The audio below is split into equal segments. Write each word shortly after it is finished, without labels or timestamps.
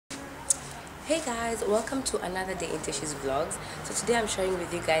Hey guys, welcome to another day in Teshie's vlogs. So today I'm sharing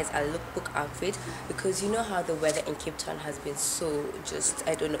with you guys a lookbook outfit because you know how the weather in Cape Town has been so just,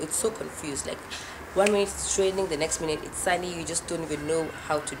 I don't know, it's so confused. Like 1 minute it's raining, the next minute it's sunny, you just don't even know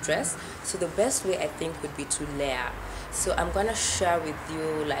how to dress. So the best way I think would be to layer. So I'm gonna share with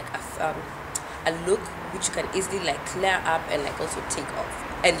you like a look which you can easily like layer up and like also take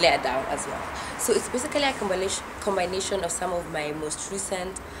off and layer down as well. So it's basically a combination of some of my most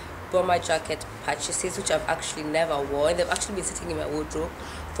recent bomber jacket purchases which I've actually never worn. They've actually been sitting in my wardrobe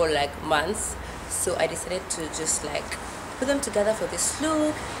for like months, so I decided to just like put them together for this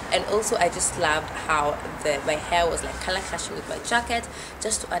look. And also I just loved how my hair was like color clashing with my jacket,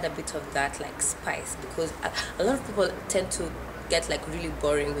 just to add a bit of that like spice, because a lot of people tend to get like really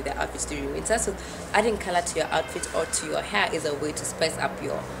boring with their outfits during winter. So adding color to your outfit or to your hair is a way to spice up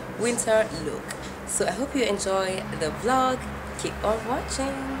your winter look. So I hope you enjoy the vlog. Keep on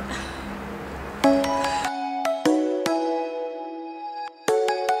watching.